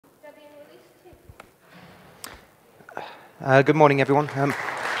Good morning, everyone.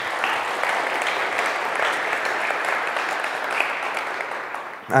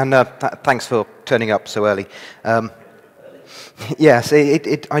 Thanks for turning up so early. Yes,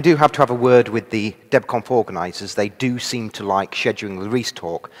 I do have to have a word with the DebConf organisers. They do seem to like scheduling the release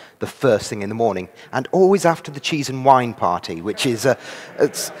talk the first thing in the morning, and always after the cheese and wine party, which is...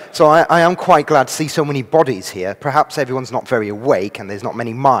 so I am quite glad to see so many bodies here. Perhaps everyone's not very awake and there's not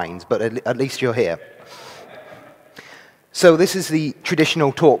many minds, but at least you're here. So this is the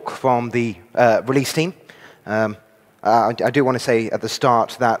traditional talk from the release team. I do want to say at the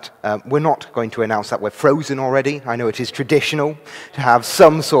start that we're not going to announce that we're frozen already. I know it is traditional to have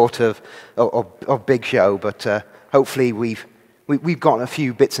some sort of big show, but hopefully we've got a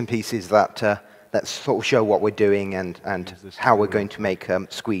few bits and pieces that sort of show what we're doing and how we're going to make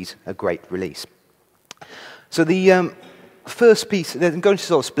Squeeze a great release. So the first piece, I'm going to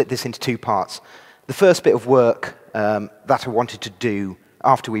sort of split this into two parts. The first bit of work that I wanted to do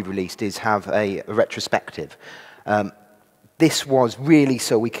after we released is have a retrospective. This was really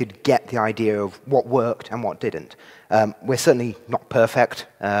so we could get the idea of what worked and what didn't. We're certainly not perfect,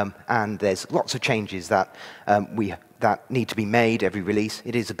 and there's lots of changes that need to be made every release.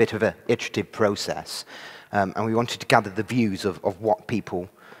 It is a bit of an iterative process, and we wanted to gather the views of what people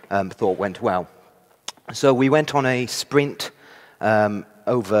thought went well. So we went on a sprint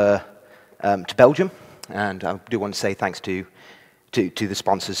over to Belgium, and I do want to say thanks to the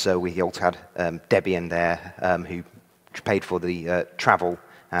sponsors. So we also had Debian there, who paid for the travel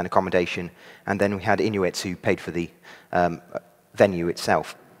and accommodation, and then we had Inuits who paid for the venue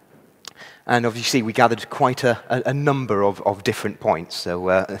itself. And obviously we gathered quite a number of different points,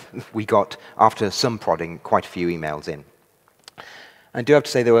 so we got, after some prodding, quite a few emails in. I do have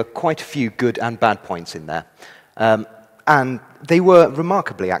to say there were quite a few good and bad points in there. And they were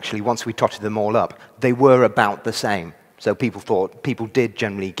remarkably, actually, once we totted them all up, they were about the same. So people did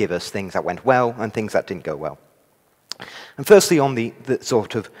generally give us things that went well and things that didn't go well. And firstly, on the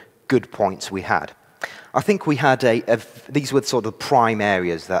sort of good points we had, I think we had these were sort of prime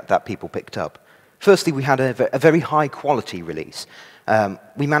areas that people picked up. Firstly, we had a very high quality release.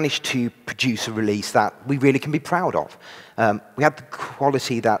 We managed to produce a release that we really can be proud of. We had the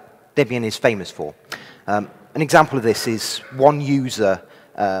quality that Debian is famous for. An example of this is one user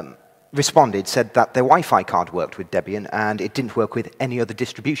said that their Wi-Fi card worked with Debian and it didn't work with any other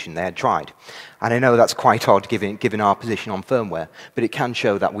distribution they had tried. And I know that's quite odd given our position on firmware, but it can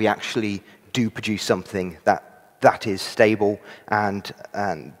show that we actually do produce something that is stable and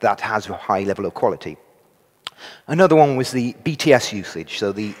that has a high level of quality. Another one was the BTS usage,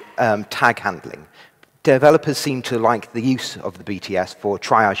 so the tag handling. Developers seem to like the use of the BTS for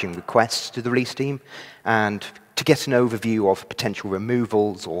triaging requests to the release team and to get an overview of potential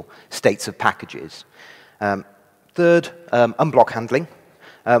removals or states of packages. Third, unblock handling.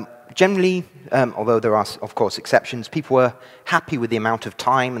 Generally, although there are, of course, exceptions, people were happy with the amount of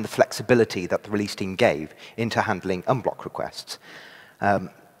time and the flexibility that the release team gave into handling unblock requests.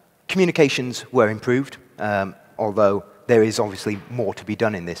 Communications were improved, although there is obviously more to be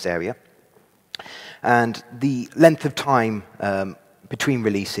done in this area. And the length of time between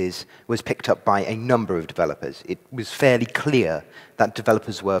releases was picked up by a number of developers. It was fairly clear that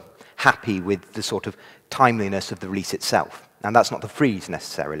developers were happy with the sort of timeliness of the release itself. And that's not the freeze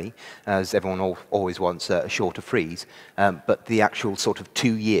necessarily, as everyone always wants a shorter freeze, but the actual sort of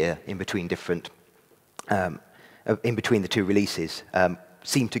 2-year in between the two releases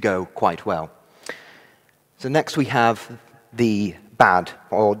seemed to go quite well. So next we have the bad,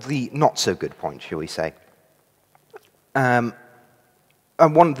 or the not so good point, shall we say. And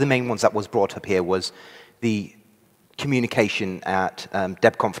one of the main ones that was brought up here was the communication at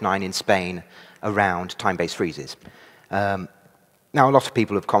DebConf 9 in Spain around time-based freezes. Now, a lot of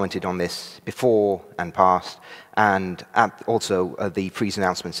people have commented on this before and past, and also the freeze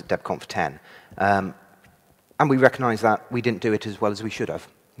announcements at DebConf 10. And we recognize that we didn't do it as well as we should have.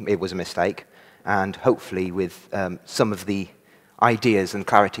 It was a mistake, and hopefully with some of the ideas and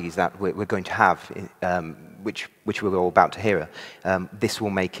clarities that we're going to have, which we're all about to hear, this will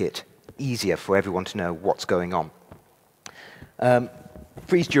make it easier for everyone to know what's going on.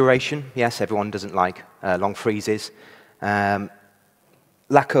 Freeze duration, yes, everyone doesn't like long freezes.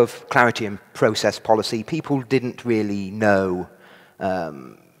 Lack of clarity in process policy. People didn't really know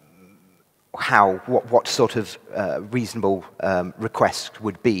what sort of reasonable requests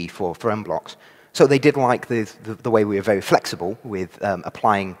would be for unblocks. So they did like the way we were very flexible with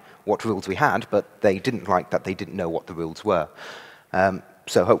applying what rules we had, but they didn't like that they didn't know what the rules were.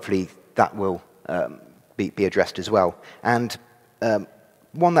 So hopefully that will be addressed as well. And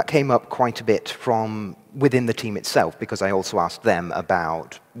one that came up quite a bit from within the team itself, because I also asked them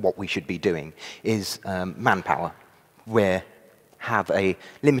about what we should be doing, is manpower. We have a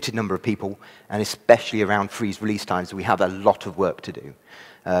limited number of people, and especially around freeze release times, we have a lot of work to do.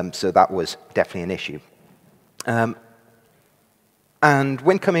 So that was definitely an issue. And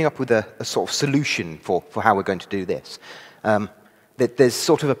when coming up with a sort of solution for how we're going to do this, there's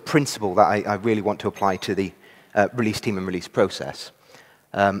sort of a principle that I really want to apply to the release team and release process,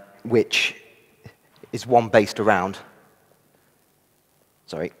 which is one based around,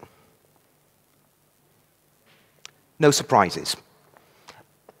 no surprises.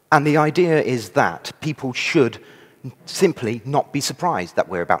 And the idea is that people should simply not be surprised that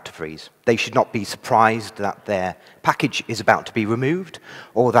we're about to freeze. They should not be surprised that their package is about to be removed,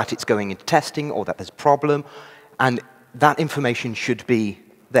 or that it's going into testing, or that there's a problem. And that information should be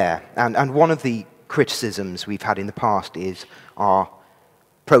there. And one of the criticisms we've had in the past is our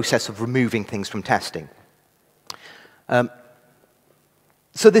process of removing things from testing.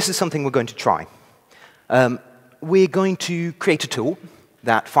 So this is something we're going to try. We're going to create a tool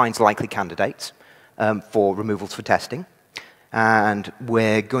that finds likely candidates for removals for testing. And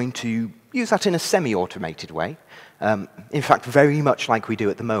we're going to use that in a semi-automated way. In fact, very much like we do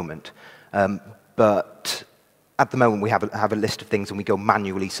at the moment. But at the moment, we have a list of things, and we go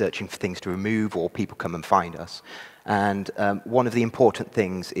manually searching for things to remove, or people come and find us. And one of the important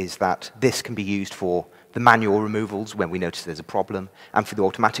things is that this can be used for the manual removals when we notice there's a problem, and for the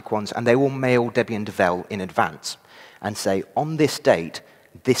automatic ones. And they will mail Debbie and Devel in advance and say, on this date,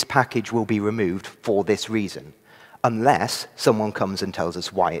 this package will be removed for this reason, unless someone comes and tells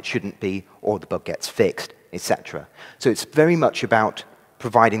us why it shouldn't be, or the bug gets fixed, etc. So it's very much about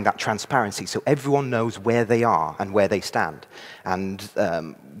providing that transparency so everyone knows where they are and where they stand, and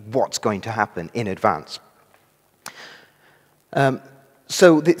what's going to happen in advance.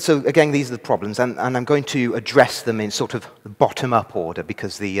 So again, these are the problems, and I'm going to address them in sort of bottom-up order,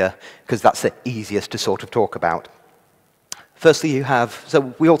 because that's the easiest to sort of talk about. Firstly,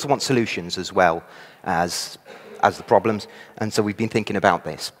 so we also want solutions as well as the problems, and so we've been thinking about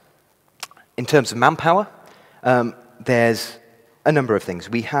this. In terms of manpower, there's a number of things.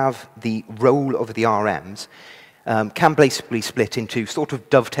 We have the role of the RMs can basically split into sort of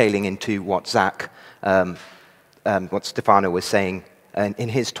dovetailing into what what Stefano was saying in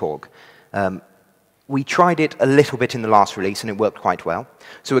his talk. We tried it a little bit in the last release, and it worked quite well.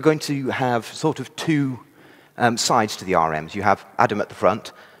 So we're going to have sort of two sides to the RMs. You have Adam at the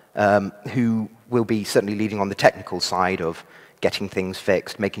front, who will be certainly leading on the technical side of getting things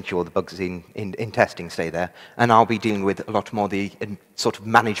fixed, making sure the bugs in testing stay there. And I'll be dealing with a lot more the sort of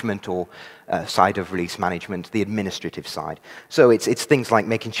management or side of release management, the administrative side. So it's things like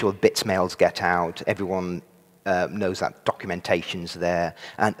making sure bits mails get out, everyone knows that documentation's there,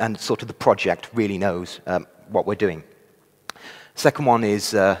 and sort of the project really knows what we're doing. Second one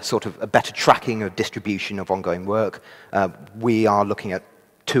is sort of a better tracking of distribution of ongoing work. We are looking at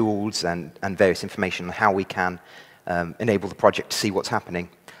tools and various information on how we can enable the project to see what's happening.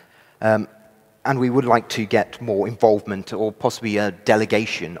 And we would like to get more involvement, or possibly a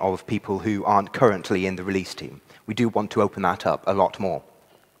delegation of people who aren't currently in the release team. We do want to open that up a lot more,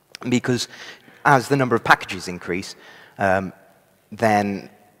 because as the number of packages increase, then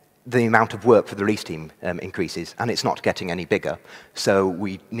the amount of work for the release team increases, and it's not getting any bigger. So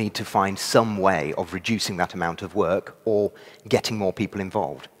we need to find some way of reducing that amount of work or getting more people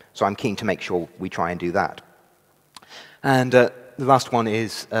involved. So I'm keen to make sure we try and do that. And the last one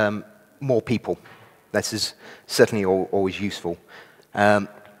is more people. This is certainly always useful. And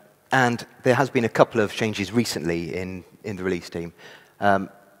there has been a couple of changes recently in the release team.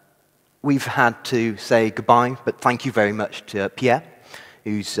 We've had to say goodbye, but thank you very much to Pierre,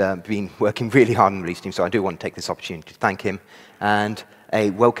 who's been working really hard on the release team, so I do want to take this opportunity to thank him. And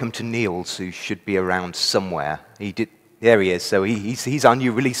a welcome to Niels, who should be around somewhere. There he is, so he's our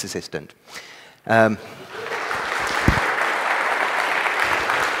new release assistant. And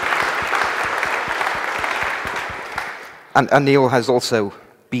Neil has also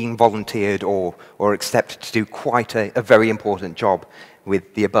been volunteered or accepted to do quite a very important job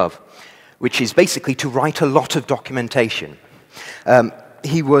with the above, which is basically to write a lot of documentation.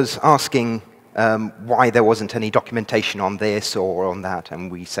 He was asking why there wasn't any documentation on this or on that,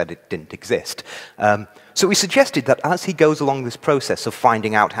 and we said it didn't exist. So we suggested that as he goes along this process of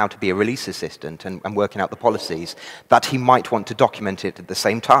finding out how to be a release assistant and working out the policies, that he might want to document it at the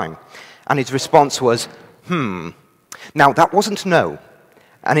same time. And his response was, Now, that wasn't no.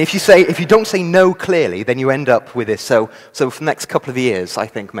 And if you don't say no clearly, then you end up with this. So for the next couple of years, I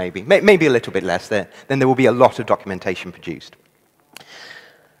think maybe a little bit less, then there will be a lot of documentation produced.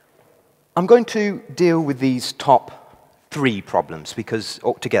 I'm going to deal with these top 3 problems because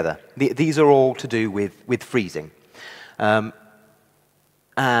altogether, these are all to do with freezing. And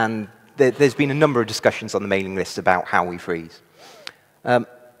there's been a number of discussions on the mailing list about how we freeze. So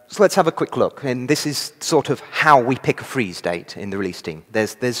let's have a quick look. And this is sort of how we pick a freeze date in the release team.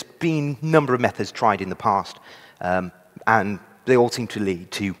 There's been a number of methods tried in the past, and they all seem to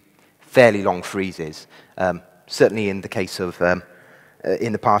lead to fairly long freezes. Certainly in the case of,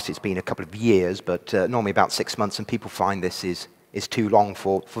 in the past it's been a couple of years, but normally about 6 months, and people find this is too long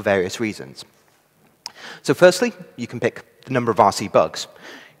for various reasons. So firstly, you can pick the number of RC bugs.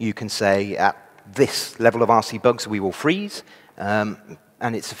 You can say at this level of RC bugs we will freeze,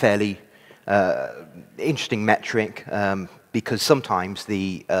 and it's a fairly interesting metric because sometimes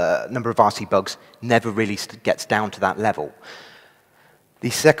the number of RC bugs never really gets down to that level. The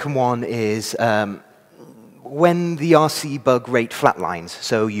second one is when the RC bug rate flatlines.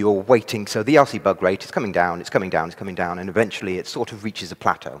 So you're waiting, so the RC bug rate is coming down, it's coming down, it's coming down, and eventually it sort of reaches a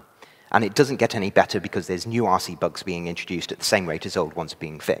plateau. And it doesn't get any better because there's new RC bugs being introduced at the same rate as old ones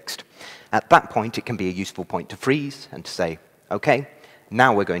being fixed. At that point, it can be a useful point to freeze and to say, okay,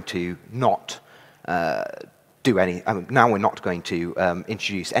 now we're going to not now we're not going to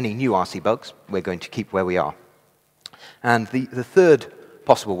introduce any new RC bugs. We're going to keep where we are. And the third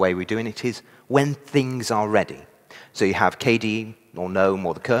possible way we're doing it is when things are ready. So you have KDE or GNOME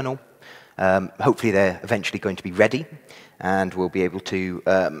or the kernel. Hopefully they're eventually going to be ready, and we'll be able to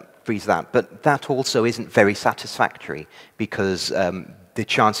freeze that. But that also isn't very satisfactory because the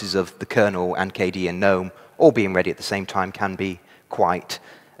chances of the kernel and KDE and GNOME all being ready at the same time can be quite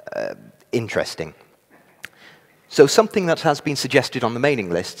interesting. So something that has been suggested on the mailing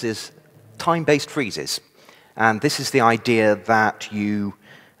lists is time-based freezes. And this is the idea that you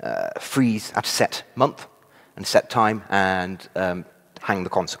freeze at a set month and set time and hang the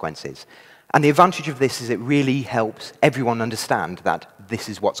consequences. And the advantage of this is it really helps everyone understand that this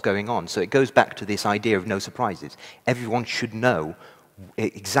is what's going on. So it goes back to this idea of no surprises. Everyone should know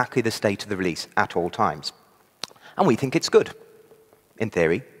exactly the state of the release at all times. And we think it's good, in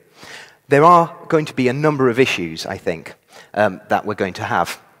theory. There are going to be a number of issues, I think, that we're going to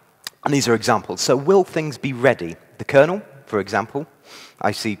have. And these are examples. So will things be ready? The kernel, for example.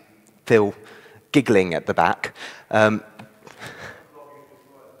 I see Phil giggling at the back.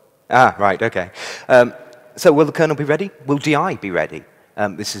 Right, okay. So will the kernel be ready? Will DI be ready?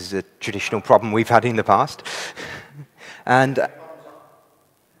 This is a traditional problem we've had in the past. And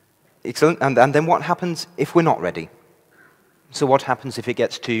excellent. And then what happens if we're not ready? So what happens if it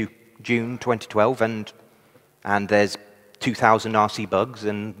gets to June 2012 and there's 2,000 RC bugs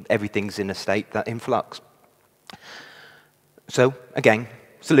and everything's in a state that in flux? So again,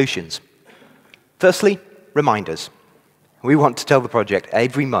 solutions. Firstly, reminders. We want to tell the project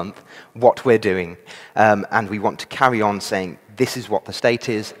every month what we're doing, and we want to carry on saying, this is what the state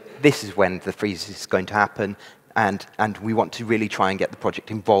is, this is when the freeze is going to happen, and we want to really try and get the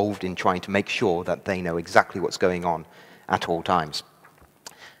project involved in trying to make sure that they know exactly what's going on at all times.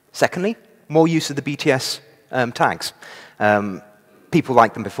 Secondly, more use of the BTS tags. People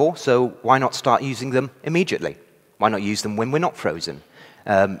liked them before, so why not start using them immediately? Why not use them when we're not frozen?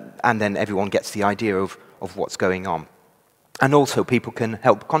 And then everyone gets the idea of what's going on. And also, people can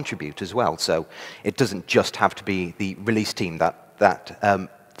help contribute as well. So it doesn't just have to be the release team that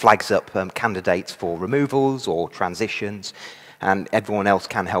flags up candidates for removals or transitions, and everyone else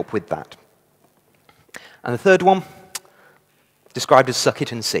can help with that. And the third one, described as suck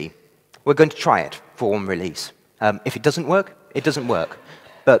it and see. We're going to try it for one release. If it doesn't work, it doesn't work.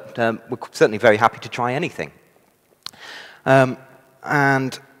 But we're certainly very happy to try anything.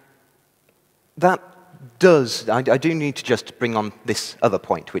 And that does, I do need to just bring on this other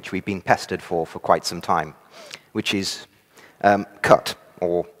point, which we've been pestered for quite some time, which is cut,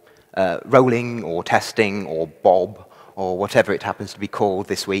 or rolling, or testing, or bob, or whatever it happens to be called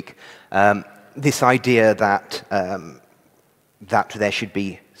this week. This idea that, that there should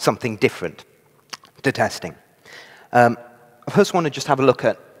be something different to testing. I first want to just have a look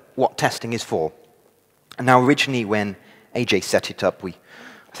at what testing is for. And now, originally, when AJ set it up, we,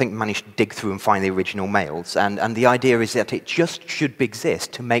 I think, managed to dig through and find the original mails. And the idea is that it just should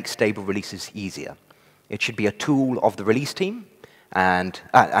exist to make stable releases easier. It should be a tool of the release team, and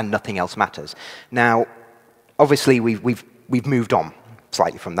nothing else matters. Now, obviously, we've moved on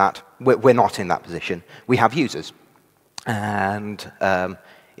slightly from that. We're not in that position. We have users. And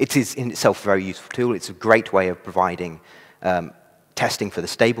it is in itself a very useful tool. It's a great way of providing testing for the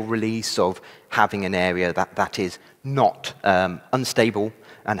stable release, of having an area that is not unstable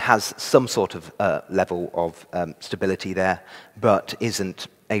and has some sort of level of stability there, but isn't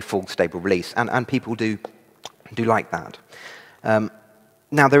a full stable release, and people do like that.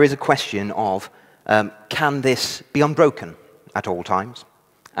 Now, there is a question of, can this be unbroken at all times?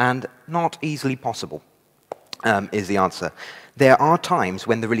 And not easily possible, is the answer. There are times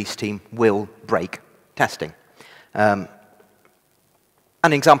when the release team will break testing. An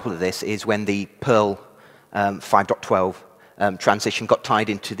example of this is when the Perl 5.12 transition got tied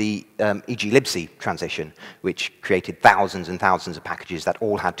into the eglibc transition, which created thousands and thousands of packages that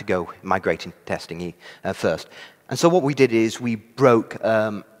all had to go migrate into testing first. And so what we did is we broke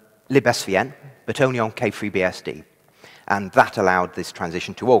libsvn, but only on K3BSD. And that allowed this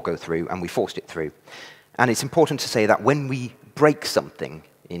transition to all go through, and we forced it through. And it's important to say that when we break something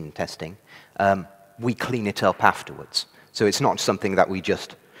in testing, we clean it up afterwards. So it's not something that we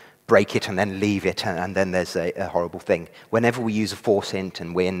just break it and then leave it, and then there's a horrible thing. Whenever we use a force int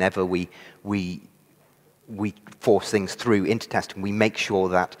and whenever we force things through into testing, we make sure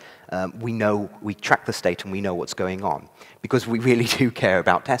that we track the state and we know what's going on. Because we really do care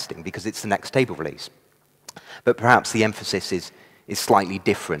about testing, because it's the next stable release. But perhaps the emphasis is slightly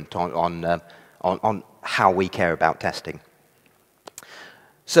different on how we care about testing.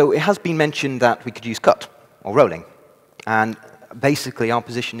 So it has been mentioned that we could use cut or rolling. And basically our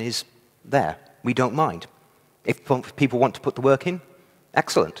position is there. We don't mind. If people want to put the work in,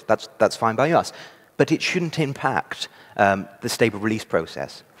 excellent. That's fine by us. But it shouldn't impact the stable release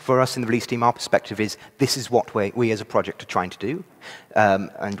process. For us in the release team, our perspective is this is what we as a project are trying to do,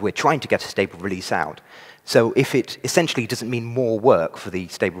 and we're trying to get a stable release out. So if it essentially doesn't mean more work for the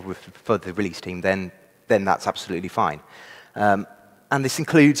release team, then that's absolutely fine. And this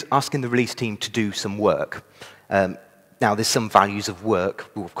includes asking the release team to do some work. Now, there's some values of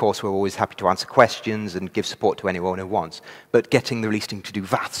work. Of course, we're always happy to answer questions and give support to anyone who wants. But getting the release team to do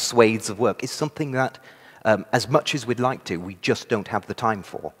vast swathes of work is something that, as much as we'd like to, we just don't have the time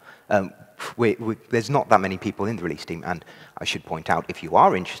for. There's not that many people in the release team. And I should point out, if you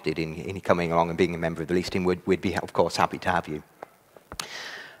are interested in coming along and being a member of the release team, we'd be, of course, happy to have you.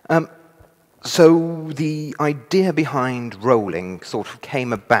 So the idea behind rolling sort of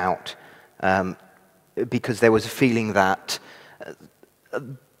came about because there was a feeling that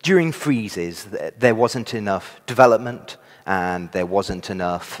during freezes there wasn't enough development and there wasn't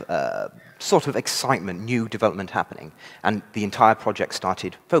enough sort of excitement, new development happening, and the entire project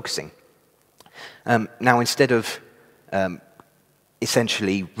started focusing. Now, instead of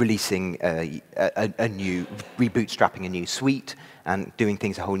essentially releasing a new, rebootstrapping a new suite and doing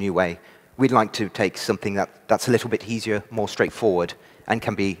things a whole new way, we'd like to take something that's a little bit easier, more straightforward, and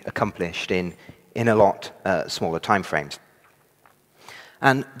can be accomplished in a lot smaller timeframes.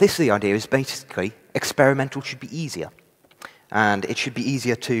 And the idea is basically experimental should be easier. And it should be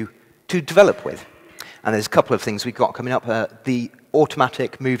easier to develop with. And there's a couple of things we've got coming up. The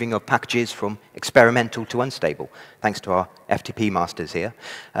automatic moving of packages from experimental to unstable, thanks to our FTP masters here.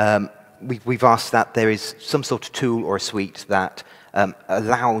 We've asked that there is some sort of tool or a suite that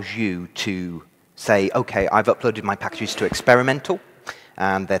allows you to say, OK, I've uploaded my packages to experimental,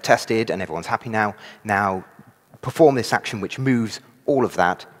 and they're tested, and everyone's happy now. Now, perform this action which moves all of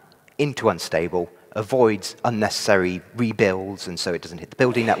that into unstable, avoids unnecessary rebuilds, and so it doesn't hit the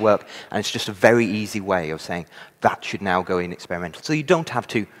building network, and it's just a very easy way of saying that should now go in experimental. So you don't have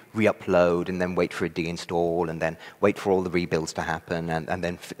to re-upload and then wait for a deinstall and then wait for all the rebuilds to happen and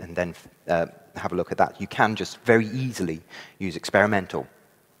then have a look at that. You can just very easily use experimental.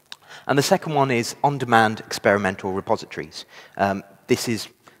 And the second one is on-demand experimental repositories. This is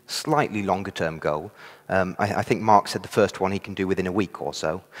slightly longer-term goal. I think Mark said the first one he can do within a week or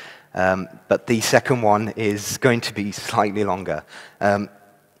so. But the second one is going to be slightly longer. And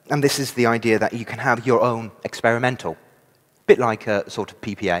this is the idea that you can have your own experimental, a bit like a sort of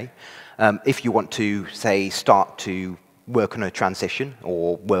PPA. If you want to, say, start to work on a transition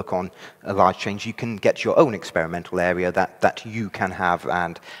or work on a large change, you can get your own experimental area that you can have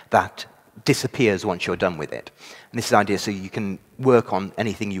and that disappears once you're done with it. And this is the idea, so you can work on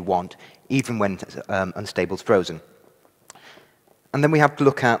anything you want, even when unstable's frozen. And then we have to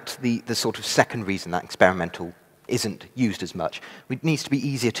look at the sort of second reason that experimental isn't used as much. It needs to be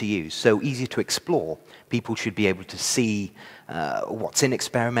easier to use, so easier to explore. People should be able to see what's in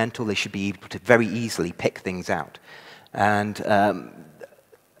experimental. They should be able to very easily pick things out. And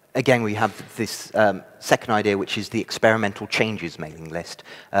again, we have this second idea, which is the experimental changes mailing list.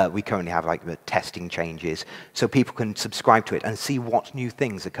 We currently have like the testing changes, so people can subscribe to it and see what new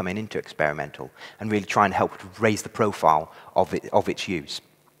things are coming into experimental and really try and help to raise the profile of its use.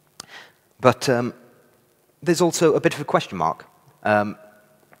 But there's also a bit of a question mark.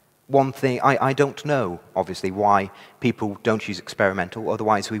 one thing, I don't know, obviously, why people don't use experimental,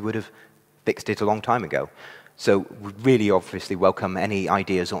 otherwise we would have fixed it a long time ago. So we really obviously welcome any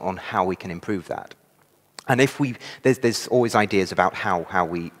ideas on how we can improve that. And if there's always ideas about how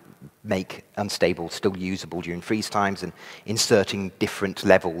we make unstable still usable during freeze times and inserting different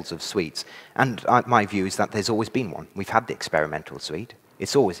levels of suites. And my view is that there's always been one. We've had the experimental suite.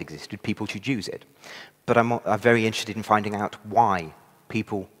 It's always existed. People should use it. But I'm very interested in finding out why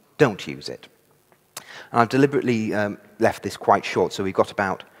people don't use it. And I've deliberately left this quite short, so we've got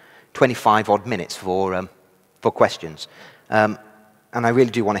about 25 odd minutes for questions. And I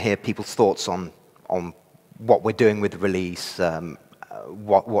really do want to hear people's thoughts on what we're doing with the release,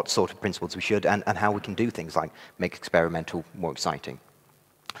 what sort of principles we should, and how we can do things like make experimental more exciting.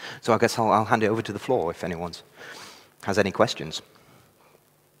 So I guess I'll hand it over to the floor if anyone has any questions.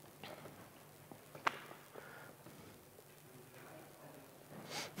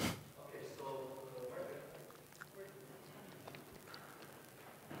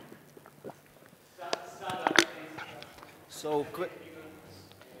 So, you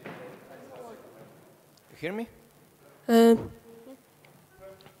hear me?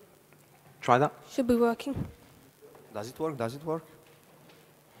 Try that. Should be working. Does it work? Does it work?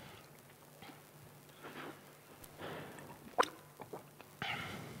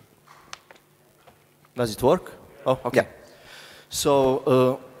 Does it work? Oh, okay. Yeah.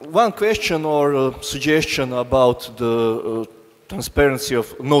 So, one question or suggestion about the transparency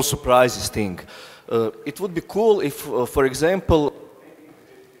of no surprises thing. It would be cool if, for example,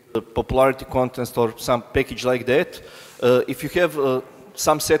 the popularity contest or some package like that, if you have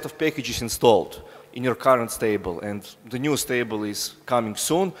some set of packages installed in your current stable and the new stable is coming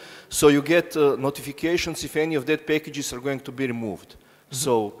soon, so you get notifications if any of that packages are going to be removed. Mm-hmm.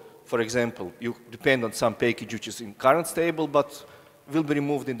 So, for example, you depend on some package which is in current stable but will be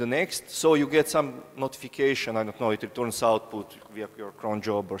removed in the next, so you get some notification, I don't know, it returns output via your cron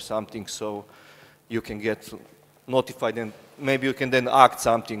job or something, so you can get notified and maybe you can then act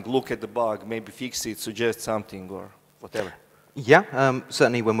something, look at the bug, maybe fix it, suggest something or whatever. Yeah,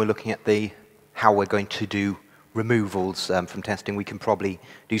 certainly when we're looking at how we're going to do removals from testing, we can probably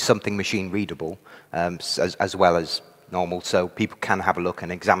do something machine readable as well as normal, so people can have a look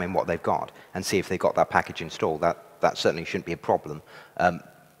and examine what they've got and see if they've got that package installed. That certainly shouldn't be a problem.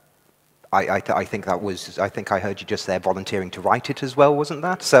 I think I heard you just there volunteering to write it as well, wasn't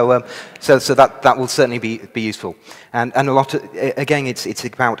that? So that will certainly be useful. And a lot of, again, it's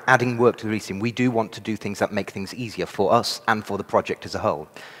about adding work to the release team. We do want to do things that make things easier for us and for the project as a whole.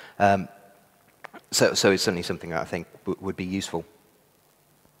 So it's certainly something that I think would be useful.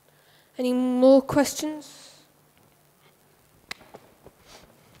 Any more questions?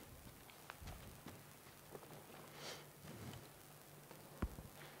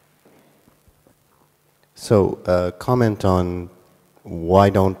 So, comment on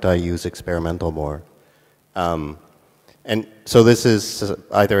why don't I use experimental more? And so this is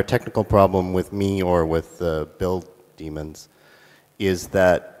either a technical problem with me or with the build daemons, is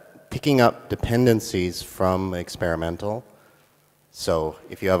that picking up dependencies from experimental. So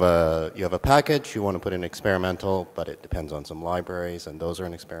if you have a package, you want to put in experimental, but it depends on some libraries, and those are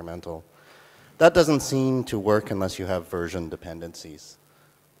in experimental. That doesn't seem to work unless you have version dependencies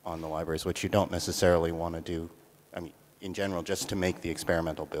on the libraries, which you don't necessarily want to do, I mean, in general, just to make the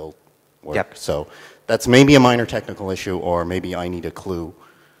experimental build work. Yep. So that's maybe a minor technical issue, or maybe I need a clue,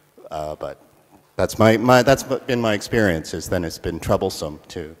 but that's that's been my experience, is then it's been troublesome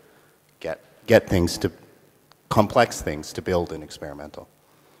to get things to, complex things to build in experimental.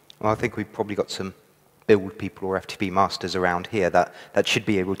 Well, I think we've probably got some build people or FTP masters around here that should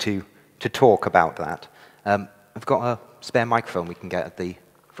be able to talk about that. I've got a spare microphone we can get at the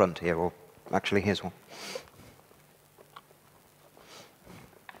front here, or actually here's one.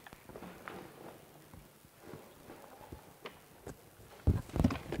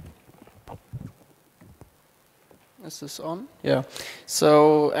 Is this on? Yeah.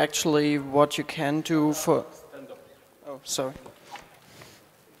 So actually what you can do for... Oh, sorry.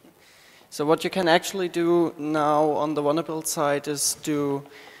 So what you can actually do now on the Wannabuild side is do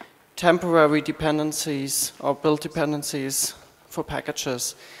temporary dependencies or build dependencies for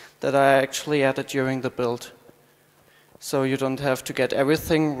packages that are actually added during the build. So you don't have to get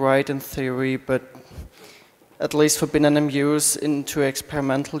everything right in theory, but at least for bin use into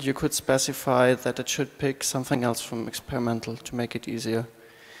experimental, you could specify that it should pick something else from experimental to make it easier.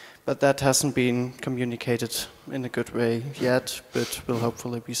 But that hasn't been communicated in a good way yet, but will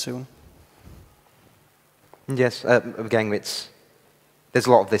hopefully be soon. Yes, again, there's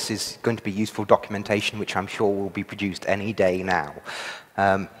a lot of this is going to be useful documentation, which I'm sure will be produced any day now.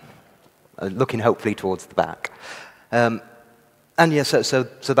 looking hopefully towards the back. And yeah, so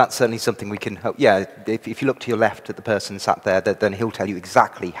that's certainly something we can help. Yeah, if you look to your left at the person sat there, then he'll tell you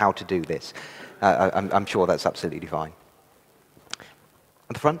exactly how to do this. I'm sure that's absolutely fine.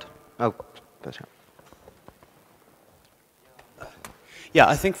 At the front? Oh, yeah,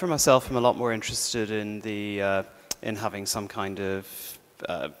 I think for myself, I'm a lot more interested in the in having some kind of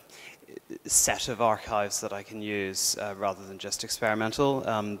set of archives that I can use rather than just experimental.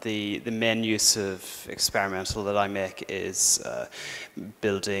 The main use of experimental that I make is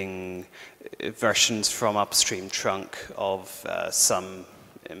building versions from upstream trunk of some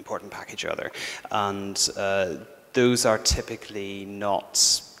important package or other. And those are typically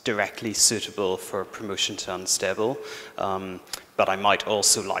not directly suitable for promotion to unstable. But I might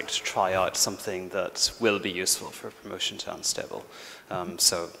also like to try out something that will be useful for promotion to unstable.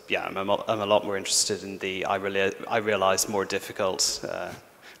 So yeah, I'm a lot more interested in the I realize more difficult,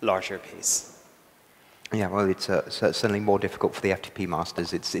 larger piece. Yeah, well, it's certainly more difficult for the FTP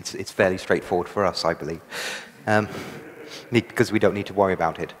masters. It's fairly straightforward for us, I believe, because we don't need to worry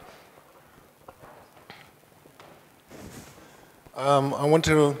about it. I want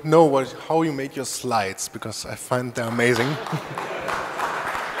to know how you make your slides, because I find they're amazing.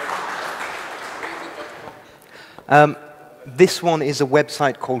 This one is a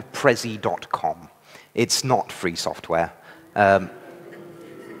website called Prezi.com. It's not free software. And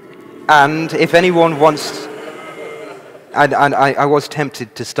if anyone wants... And I was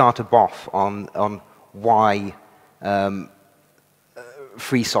tempted to start a BOF on why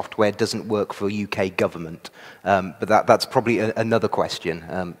free software doesn't work for UK government. But that's probably another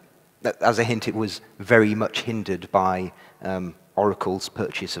question. As a hint, it was very much hindered by Oracle's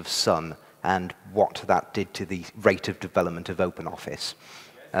purchase of Sun and what that did to the rate of development of OpenOffice.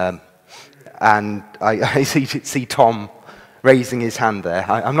 And I see Tom raising his hand there.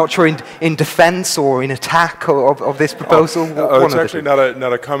 I'm not sure in defense or in attack of this proposal. It's actually not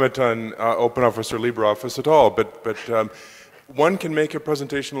a comment on OpenOffice or LibreOffice at all, but one can make a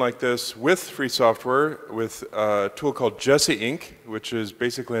presentation like this with free software with a tool called Jesse Ink, which is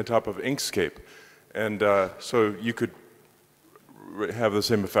basically on top of Inkscape. And so you could have the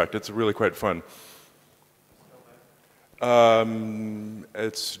same effect. It's really quite fun.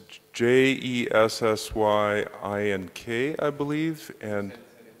 It's JESSYINK, I believe. And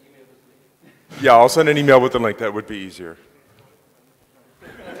yeah, I'll send an email with the link. That would be easier.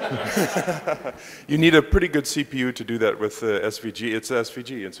 You need a pretty good CPU to do that with SVG. It's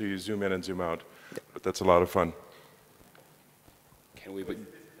SVG, and so you zoom in and zoom out. But that's a lot of fun. Can we?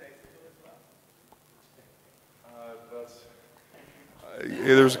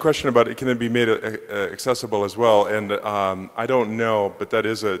 There's a question about it. Can it be made accessible as well? And I don't know, but that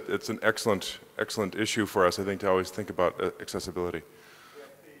is it's an excellent issue for us, I think, to always think about accessibility.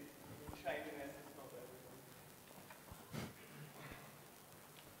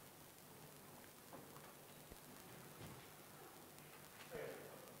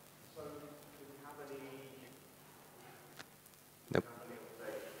 Nope.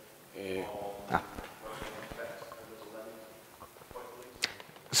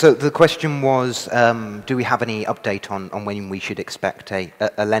 So the question was, do we have any update on when we should expect a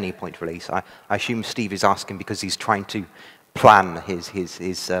Lenny point release? I assume Steve is asking because he's trying to plan his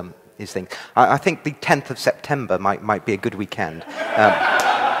thing. I think the 10th of September might be a good weekend.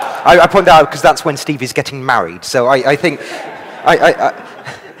 I point that out because that's when Steve is getting married. So I think,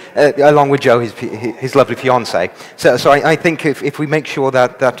 along with Joe, his lovely fiancée. So I think if we make sure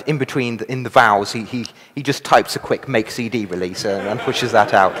that in between, in the vows, he just types a quick make CD release and pushes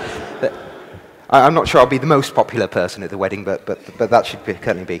that out. But I'm not sure I'll be the most popular person at the wedding, but that should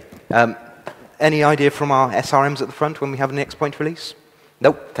certainly be. Any idea from our SRMs at the front when we have a next point release?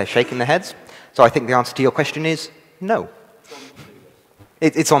 Nope, they're shaking their heads. So I think the answer to your question is no.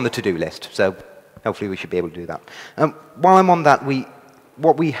 It's on the to-do list, so hopefully we should be able to do that. While I'm on that,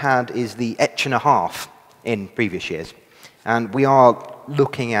 what we had is the etch and a half in previous years. And we are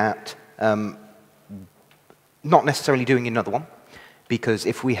looking at not necessarily doing another one, because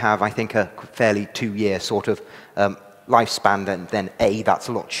if we have, I think, a fairly 2-year sort of lifespan, then A, that's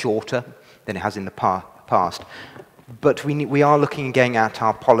a lot shorter than it has in the past. But we are looking again at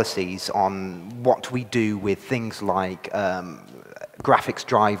our policies on what we do with things like graphics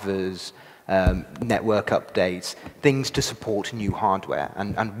drivers, network updates, things to support new hardware,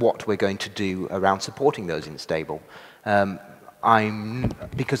 and what we're going to do around supporting those in stable.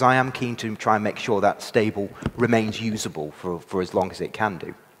 Because I am keen to try and make sure that stable remains usable for as long as it can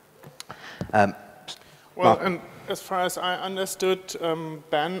do. Well, and as far as I understood,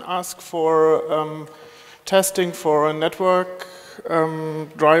 Ben asked for testing for a network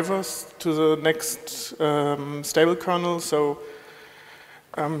drivers to the next stable kernel. So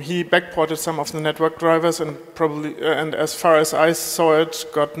he backported some of the network drivers and probably, and as far as I saw it,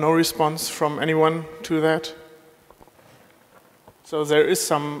 got no response from anyone to that. So there is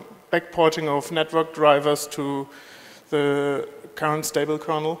some backporting of network drivers to the current stable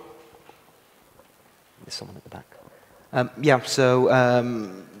kernel. There's someone at the back. Yeah, so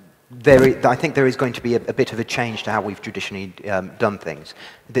I think there is going to be a bit of a change to how we've traditionally done things.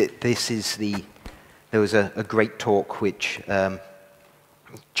 There was a great talk which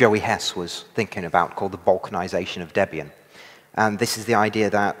Joey Hess was thinking about called the Balkanization of Debian. And this is the idea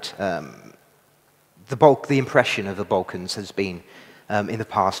that the impression of the Balkans has been, in the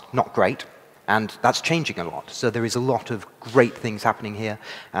past, not great. And that's changing a lot. So there is a lot of great things happening here,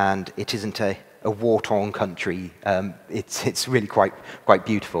 and it isn't a war-torn country. It's really quite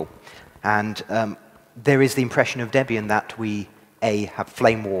beautiful. And there is the impression of Debian that we, have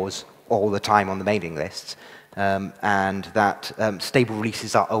flame wars all the time on the mailing lists, and that stable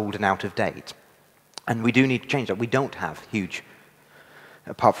releases are old and out of date. And we do need to change that. We don't have huge,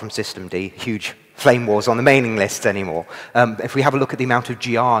 apart from systemd, huge flame wars on the mailing lists anymore. If we have a look at the amount of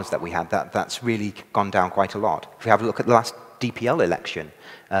GRs that we had, that's really gone down quite a lot. If we have a look at the last DPL election,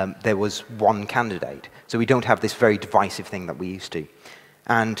 there was one candidate. So we don't have this very divisive thing that we used to.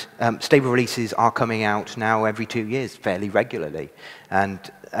 And stable releases are coming out now every 2 years, fairly regularly. And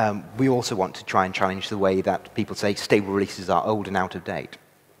we also want to try and challenge the way that people say stable releases are old and out of date.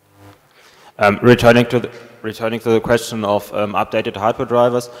 Returning to the question of updated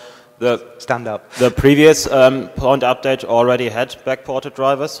hyperdrivers, Stand up. The previous point update already had backported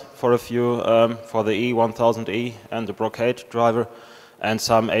drivers for a few, for the E1000E and the Brocade driver and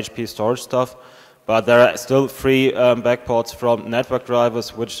some HP storage stuff. But there are still free backports from network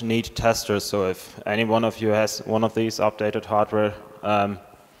drivers which need testers. So if any one of you has one of these updated hardware,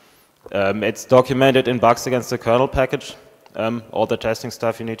 it's documented in bugs against the kernel package, all the testing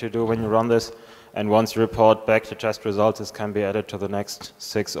stuff you need to do when you run this. And once you report back the test results, this can be added to the next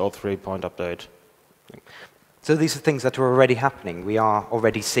 603 point update. So these are things that are already happening. We are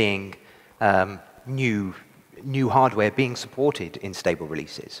already seeing new hardware being supported in stable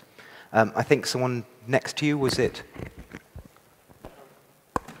releases. I think someone next to you, was it?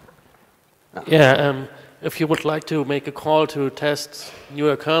 Yeah, if you would like to make a call to test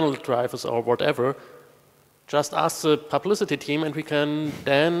newer kernel drivers or whatever, just ask the publicity team and we can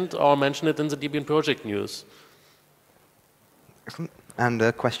then or mention it in the Debian project news. And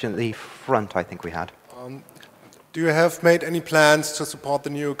a question at the front, I think we had. Do you have made any plans to support the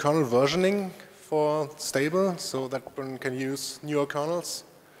new kernel versioning for stable so that one can use newer kernels?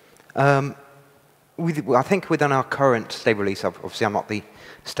 I think within our current stable release, obviously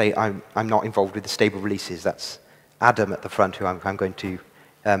I'm not involved with the stable releases. That's Adam at the front who I'm going to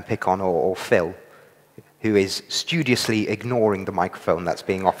pick on, or Phil, who is studiously ignoring the microphone that's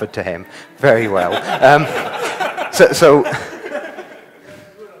being offered to him very well.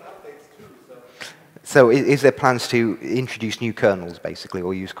 So is there plans to introduce new kernels, basically,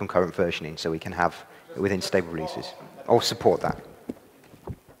 or use concurrent versioning so we can have within stable releases, or support that?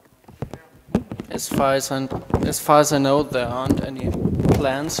 As far as I know, there aren't any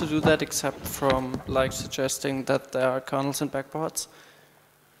plans to do that, except from like suggesting that there are kernels in backports.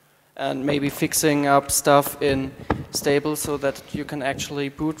 And maybe fixing up stuff in stable so that you can actually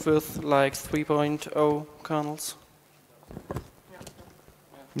boot with like 3.0 kernels.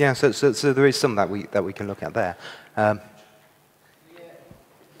 Yeah, so there is some that we can look at there.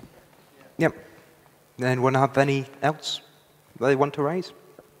 Yep. Anyone have any else they want to raise?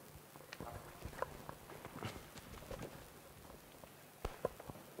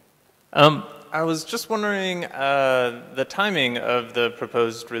 I was just wondering, the timing of the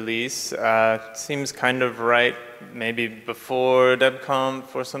proposed release seems kind of right, maybe before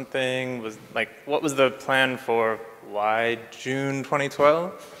DebConf or something. What was the plan for why June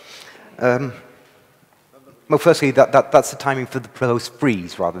 2012? Well, firstly, that's the timing for the proposed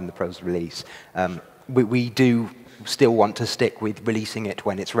freeze rather than the proposed release. We do still want to stick with releasing it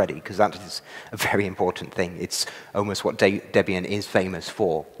when it's ready, because that is a very important thing. It's almost what Debian is famous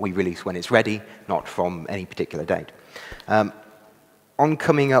for. We release when it's ready, not from any particular date. On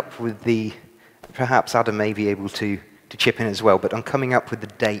coming up with perhaps Adam may be able to chip in as well, but on coming up with the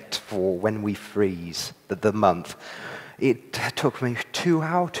date for when we freeze, the month, it took me 2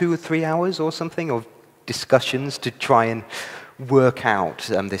 or 3 hours or something of discussions to try and work out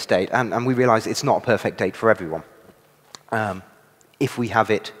this date, and we realized it's not a perfect date for everyone. If we have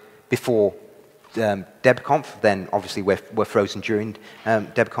it before DebConf, then obviously we're frozen during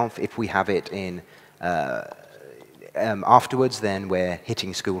DebConf. If we have it afterwards, then we're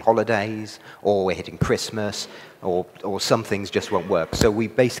hitting school holidays, or we're hitting Christmas, or some things just won't work. So we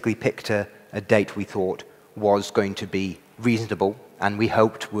basically picked a date we thought was going to be reasonable, and we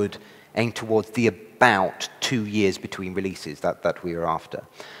hoped would aim towards the about 2 years between releases that we were after.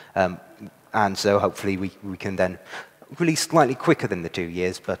 And so hopefully we can then release slightly quicker than the 2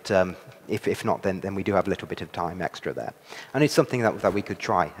 years, but if not, then we do have a little bit of time extra there. And it's something that we could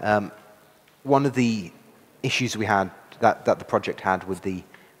try. One of the issues we had, that the project had with the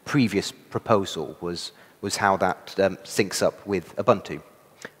previous proposal was how that syncs up with Ubuntu.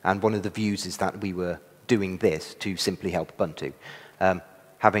 And one of the views is that we were doing this to simply help Ubuntu.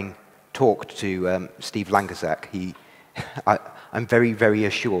 Having talked to Steve Langazak, I'm very, very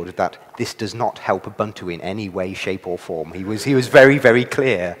assured that this does not help Ubuntu in any way, shape, or form. He was very, very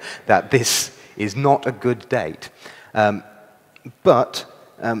clear that this is not a good date. But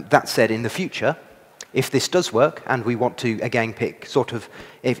that said, in the future, if this does work, and we want to, again, pick sort of,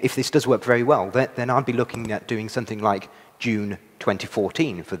 if this does work very well, then I'd be looking at doing something like June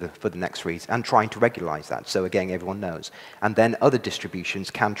 2014 for the next release, and trying to regularize that, so again, everyone knows. And then other distributions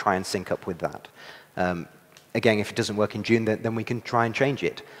can try and sync up with that. Again, if it doesn't work in June, then we can try and change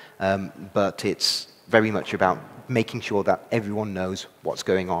it. But it's very much about making sure that everyone knows what's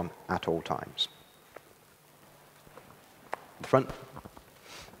going on at all times. The front.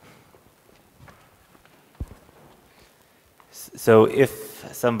 So if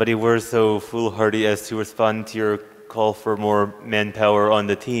somebody were so foolhardy as to respond to your call for more manpower on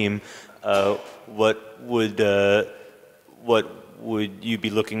the team, what would you be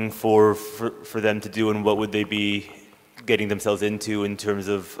looking for them to do, and what would they be getting themselves into in terms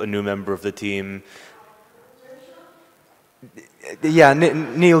of a new member of the team? Yeah,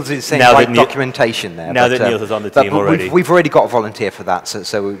 Niels is saying documentation there. Now that Niels is on the team already. We've already got a volunteer for that,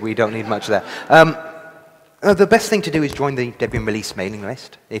 so we don't need much there. The best thing to do is join the Debian release mailing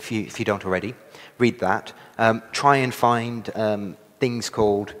list, if you don't already. Read that. Try and find things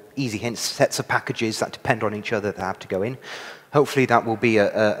called easy hints, sets of packages that depend on each other that have to go in. Hopefully that will be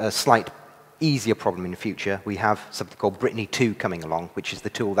a slight easier problem in the future. We have something called Brittany 2 coming along, which is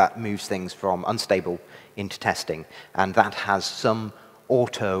the tool that moves things from unstable into testing, and that has some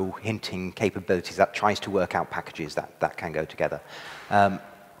auto-hinting capabilities that tries to work out packages that can go together.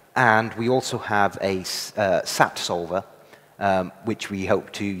 And we also have a SAT solver, which we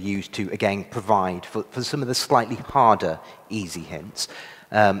hope to use to, again, provide for some of the slightly harder easy hints.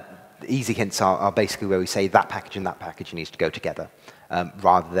 Easy hints are basically where we say that package and that package needs to go together,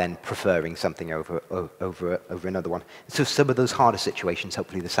 rather than preferring something over another one. So some of those harder situations,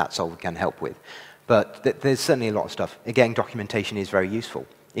 hopefully the SAT solver can help with. But there's certainly a lot of stuff. Again, documentation is very useful.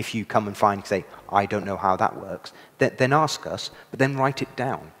 If you come and say, I don't know how that works, then ask us, but then write it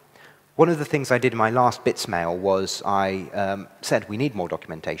down. One of the things I did in my last bits mail was I said we need more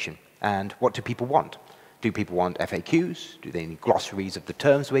documentation. And what do people want? Do people want FAQs? Do they need glossaries of the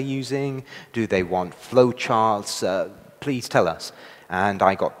terms we're using? Do they want flowcharts? Please tell us. And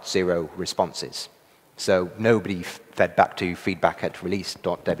I got 0 responses. So nobody fed back to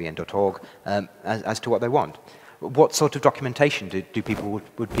feedback@release.debian.org as to what they want. What sort of documentation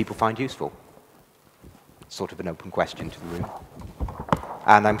would people find useful? Sort of an open question to the room.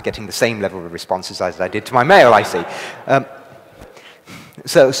 And I'm getting the same level of responses as I did to my mail, I see.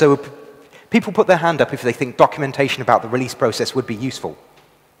 So people put their hand up if they think documentation about the release process would be useful.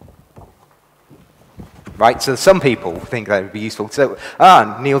 Right, so some people think that would be useful. So,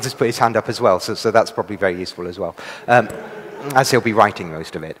 Niels has put his hand up as well, so that's probably very useful as well, as he'll be writing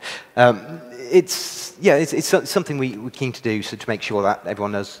most of it. It's something we're keen to do, so to make sure that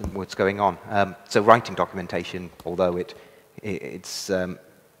everyone knows what's going on. So writing documentation, although it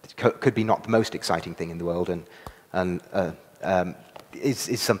could be not the most exciting thing in the world, and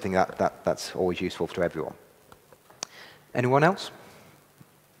is something that's always useful to everyone. Anyone else?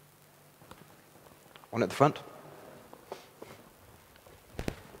 One at the front.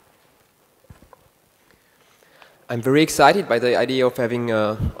 I'm very excited by the idea of having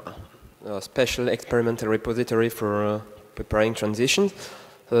a special experimental repository for preparing transitions.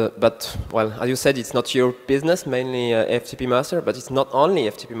 But, well, as you said, it's not your business, mainly FTP master, but it's not only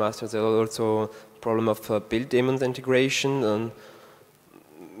FTP master. There's also a problem of build daemons integration and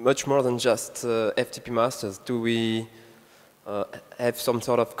much more than just FTP masters. Do we have some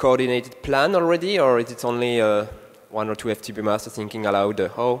sort of coordinated plan already, or is it only 1 or 2 FTP masters thinking aloud,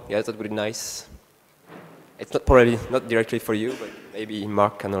 oh, yes, that would be nice? It's not probably not directly for you, but maybe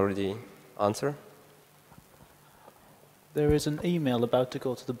Mark can already answer. There is an email about to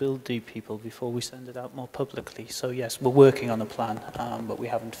go to the build-D people before we send it out more publicly. So yes, we're working on a plan, but we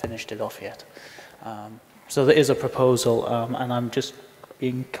haven't finished it off yet. So there is a proposal, and I'm just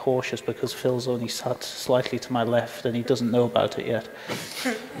being cautious because Phil's only sat slightly to my left and he doesn't know about it yet.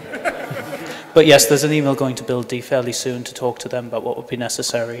 But yes, there's an email going to Build D fairly soon to talk to them about what would be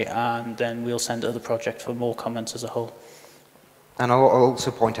necessary, and then we'll send it to the project for more comments as a whole. And I'll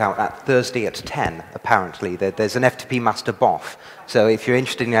also point out that Thursday at 10, apparently, there's an FTP master BOF. So if you're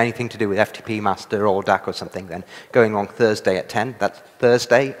interested in anything to do with FTP master or DAC or something, then going along Thursday at 10, that's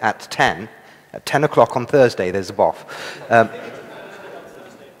Thursday at 10. At 10 o'clock on Thursday, there's a BOF.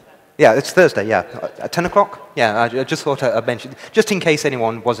 Yeah, it's Thursday, yeah. At 10 o'clock? Yeah, I just thought I'd mention, just in case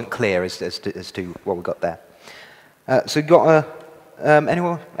anyone wasn't clear as to what we got there. So you got,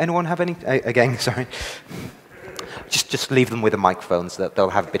 anyone have any? Again, sorry. Just leave them with the microphones, that they'll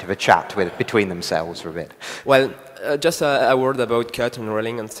have a bit of a chat between themselves for a bit. Well, just a word about cut and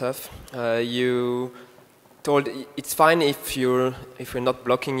rolling and stuff. You told it's fine if we're not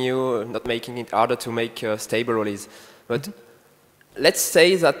blocking you, not making it harder to make stable release. But let's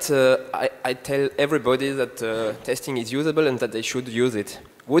say that I tell everybody that testing is usable and that they should use it.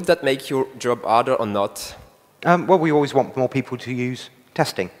 Would that make your job harder or not? Well, we always want more people to use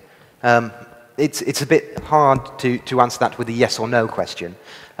testing. It's a bit hard to answer that with a yes or no question.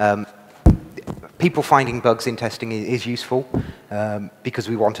 People finding bugs in testing is useful because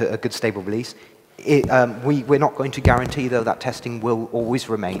we want a good stable release. We're not going to guarantee, though, that testing will always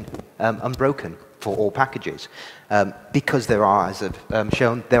remain unbroken for all packages because there are, as I've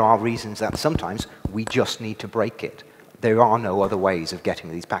shown, there are reasons that sometimes we just need to break it. There are no other ways of getting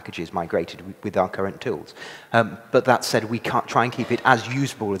these packages migrated with our current tools. But that said, we can't try and keep it as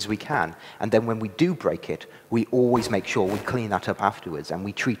usable as we can. And then when we do break it, we always make sure we clean that up afterwards and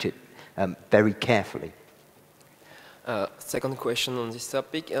we treat it very carefully. Second question on this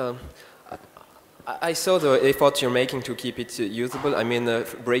topic. I saw the effort you're making to keep it usable. I mean,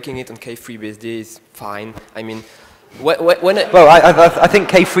 breaking it on K3BSD is fine. I mean, well, I think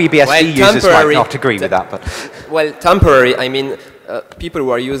K3BSD users might not agree with that, but well, temporary. I mean, people who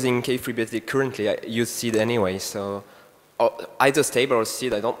are using K3BSD currently use SID anyway. So either stable or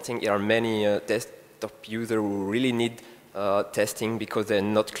SID. I don't think there are many desktop users who really need testing because they're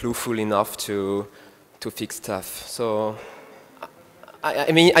not clueful enough to fix stuff. So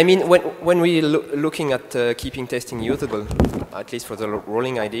I mean, when we're looking at keeping testing usable, at least for the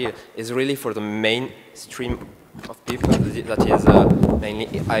rolling idea, is really for the mainstream of people, that is mainly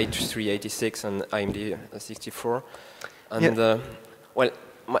i386 and AMD 64. And yeah. Well,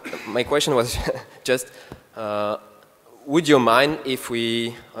 my question was just, would you mind if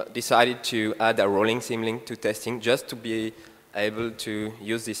we decided to add a rolling symlink to testing just to be able to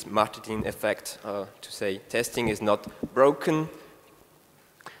use this marketing effect to say testing is not broken,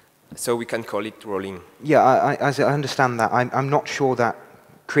 so we can call it rolling? Yeah, as I understand that, I'm not sure that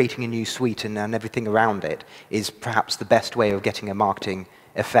creating a new suite and everything around it is perhaps the best way of getting a marketing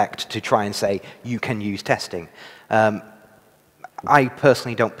effect to try and say you can use testing. I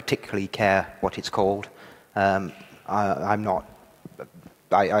personally don't particularly care what it's called. I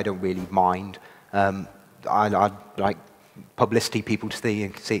don't really mind. I'd like publicity people to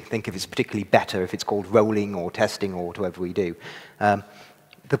think if it's particularly better if it's called rolling or testing or whatever we do.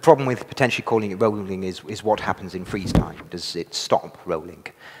 The problem with potentially calling it rolling is what happens in freeze time. Does it stop rolling?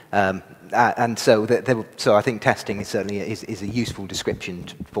 And so I think testing is certainly is a useful description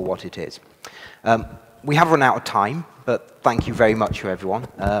for what it is. We have run out of time, but thank you very much for everyone.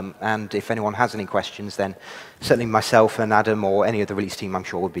 And if anyone has any questions, then certainly myself and Adam or any of the release team, I'm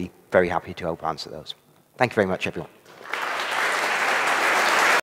sure, would be very happy to help answer those. Thank you very much, everyone.